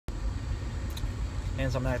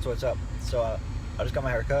something, that's what's up. So I just got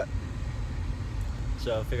my hair cut,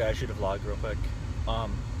 so I figured I'd shoot a vlog real quick.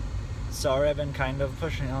 Sorry I've been kind of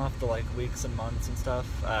pushing off the like weeks and months and stuff.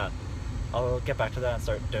 I'll get back to that and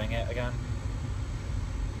start doing it again.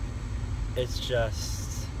 It's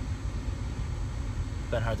just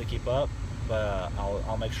been hard to keep up, but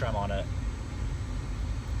I'll make sure I'm on it,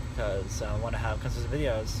 because I want to have consistent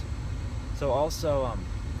videos. So also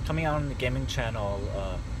coming out on the gaming channel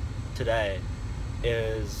today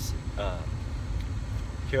is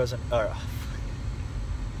Heroes and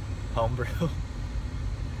Homebrew,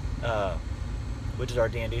 which is our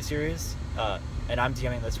D&D series, and I'm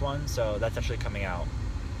DMing this one, so that's actually coming out.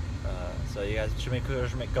 So you guys should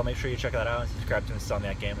go make sure you check that out and subscribe to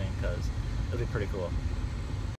Insomniac Gaming, because it'll be pretty cool.